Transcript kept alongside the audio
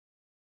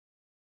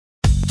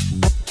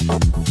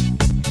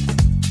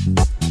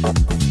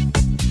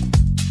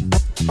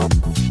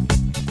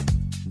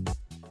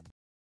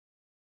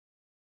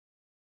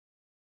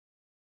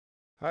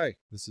Hi,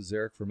 this is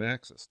Eric from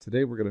Axis.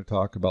 Today we're going to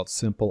talk about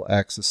simple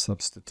axis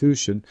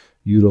substitution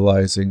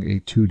utilizing a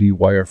 2D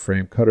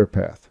wireframe cutter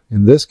path.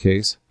 In this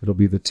case, it'll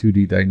be the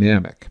 2D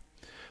dynamic.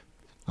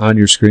 On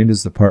your screen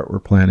is the part we're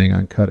planning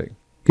on cutting.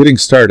 Getting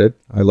started,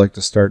 I like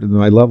to start in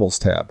my Levels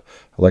tab.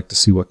 I like to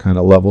see what kind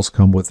of levels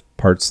come with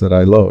parts that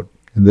I load.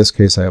 In this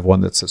case, I have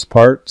one that says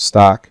Part,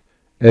 Stock,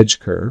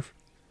 Edge Curve,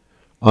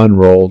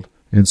 Unrolled,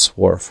 and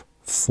Swarf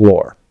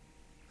Floor.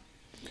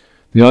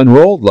 The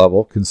unrolled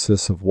level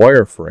consists of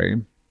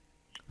wireframe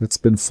that's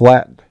been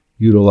flattened,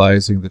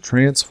 utilizing the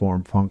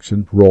transform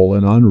function roll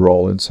and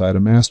unroll inside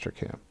of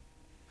Mastercam.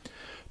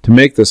 To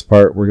make this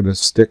part, we're going to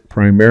stick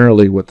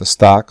primarily with the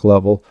stock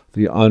level,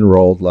 the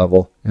unrolled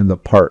level, and the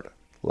part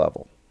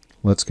level.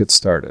 Let's get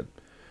started.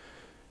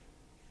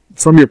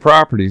 From your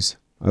properties,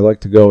 I like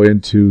to go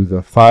into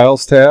the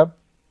Files tab,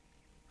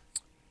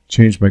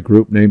 change my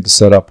group name to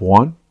Setup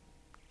 1.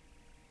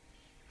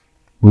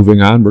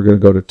 Moving on, we're going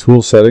to go to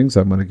Tool Settings.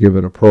 I'm going to give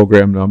it a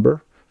program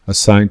number,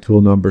 assign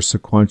tool numbers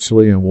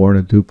sequentially, and warn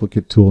a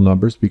duplicate tool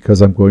numbers because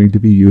I'm going to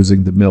be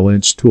using the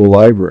mill-inch tool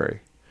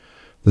library.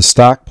 The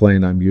stock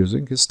plane I'm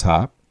using is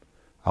top.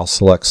 I'll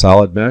select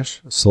Solid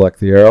Mesh, select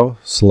the arrow,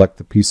 select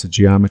the piece of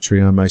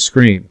geometry on my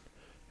screen.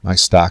 My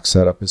stock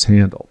setup is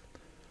handled.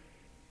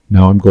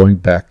 Now I'm going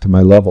back to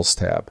my Levels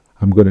tab.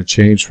 I'm going to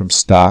change from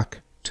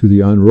stock to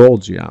the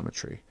unrolled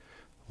geometry.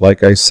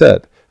 Like I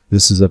said,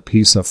 this is a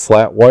piece of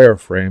flat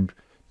wireframe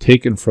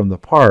taken from the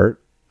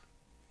part,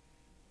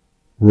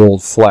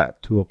 rolled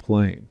flat to a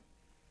plane.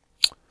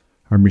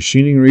 Our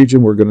machining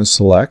region we're going to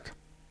select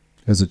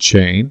as a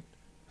chain.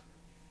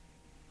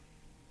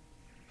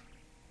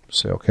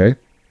 Say OK.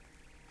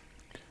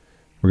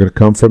 We're going to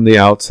come from the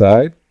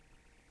outside.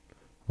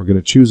 We're going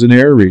to choose an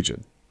air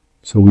region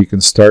so we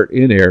can start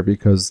in air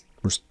because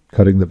we're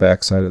cutting the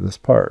back side of this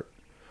part.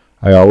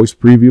 I always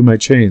preview my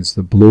chains.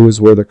 The blue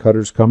is where the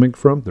cutter's coming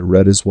from. The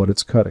red is what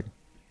it's cutting.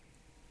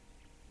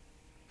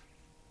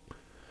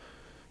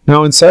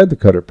 Now inside the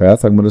cutter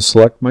path, I'm going to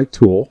select my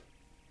tool.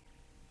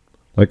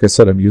 Like I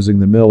said, I'm using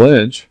the mill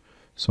inch,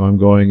 so I'm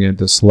going in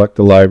to select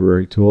the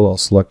library tool. I'll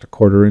select a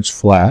 1/4 inch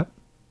flat.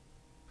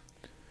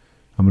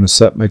 I'm going to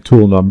set my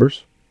tool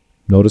numbers.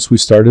 Notice we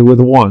started with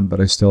a 1,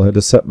 but I still had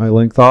to set my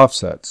length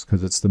offsets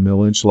because it's the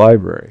mill inch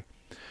library.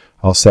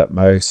 I'll set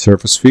my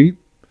surface feet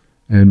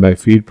and my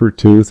feed per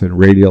tooth and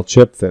radial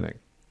chip thinning.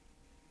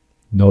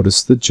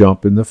 Notice the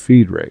jump in the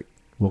feed rate.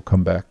 We'll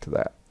come back to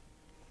that.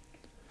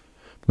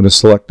 I'm going to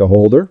select a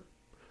holder,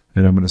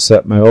 and I'm going to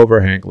set my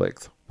overhang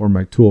length, or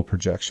my tool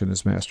projection,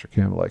 as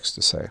Mastercam likes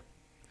to say.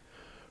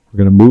 We're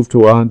going to move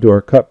on to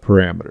our cut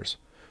parameters.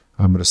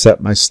 I'm going to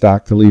set my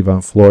stock to leave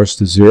on floors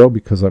to 0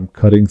 because I'm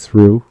cutting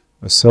through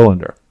a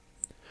cylinder.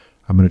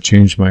 I'm going to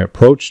change my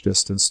approach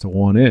distance to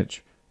 1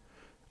 inch.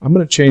 I'm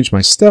going to change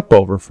my step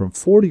over from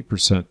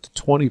 40%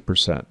 to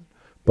 20%.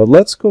 But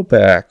let's go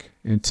back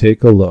and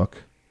take a look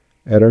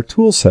at our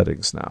tool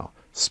settings now.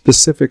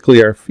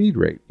 Specifically our feed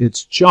rate.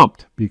 It's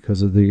jumped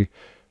because of the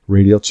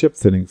radial chip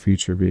thinning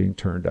feature being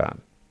turned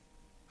on.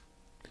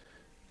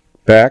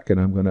 Back, and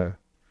I'm going to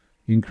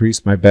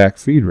increase my back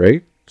feed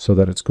rate so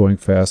that it's going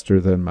faster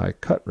than my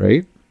cut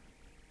rate.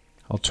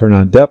 I'll turn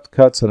on depth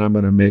cuts, and I'm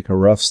going to make a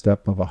rough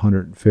step of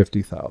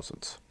 150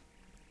 thousandths.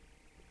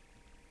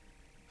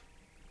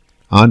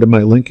 On to my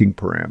linking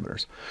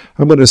parameters.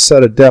 I'm going to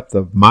set a depth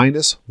of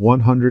minus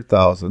 100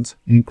 thousandths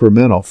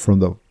incremental from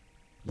the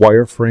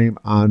wireframe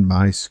on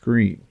my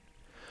screen.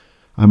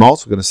 I'm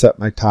also going to set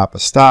my top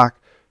of stock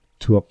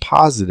to a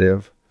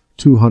positive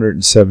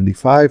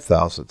 275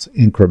 thousandths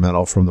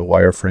incremental from the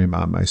wireframe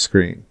on my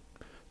screen.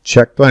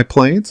 Check my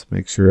planes,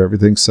 make sure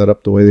everything's set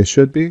up the way they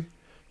should be.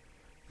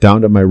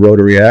 Down to my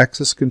rotary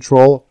axis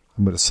control,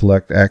 I'm going to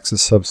select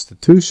axis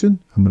substitution.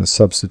 I'm going to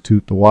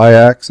substitute the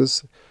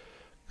y-axis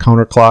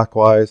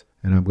counterclockwise,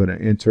 and I'm going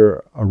to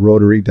enter a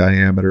rotary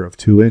diameter of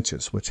 2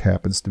 inches, which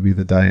happens to be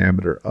the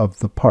diameter of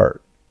the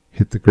part.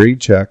 Hit the green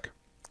check,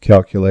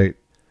 calculate.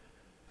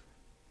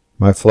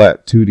 My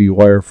flat 2D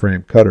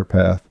wireframe cutter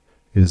path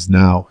is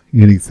now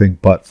anything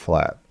but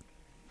flat.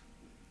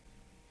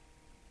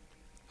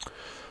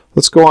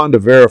 Let's go on to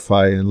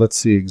verify and let's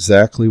see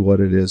exactly what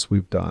it is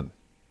we've done.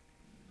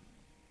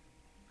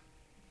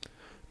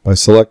 By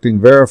selecting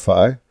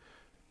verify,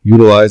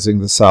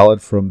 utilizing the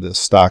solid from the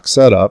stock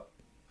setup,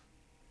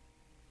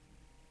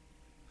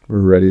 we're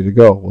ready to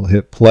go. We'll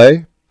hit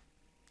play.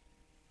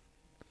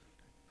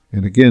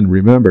 And again,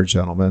 remember,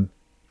 gentlemen,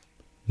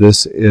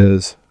 this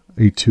is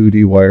a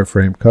 2D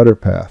wireframe cutter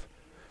path.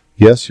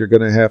 Yes, you're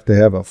going to have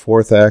a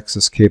 4th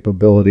axis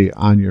capability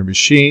on your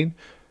machine,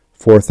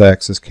 4th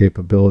axis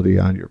capability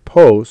on your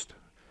post,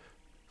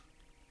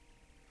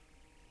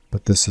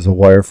 but this is a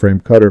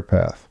wireframe cutter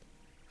path.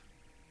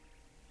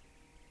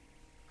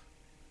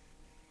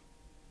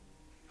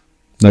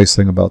 Nice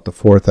thing about the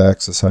 4th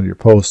axis on your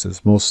post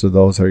is most of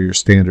those are your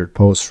standard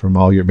posts from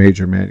all your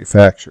major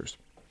manufacturers.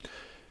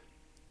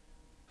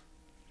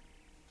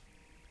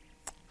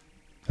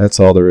 That's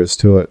all there is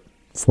to it.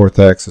 4th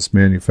axis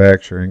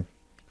manufacturing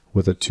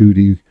with a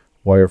 2D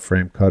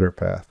wireframe cutter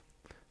path.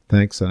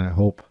 Thanks, and I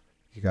hope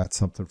you got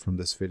something from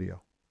this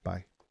video.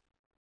 Bye.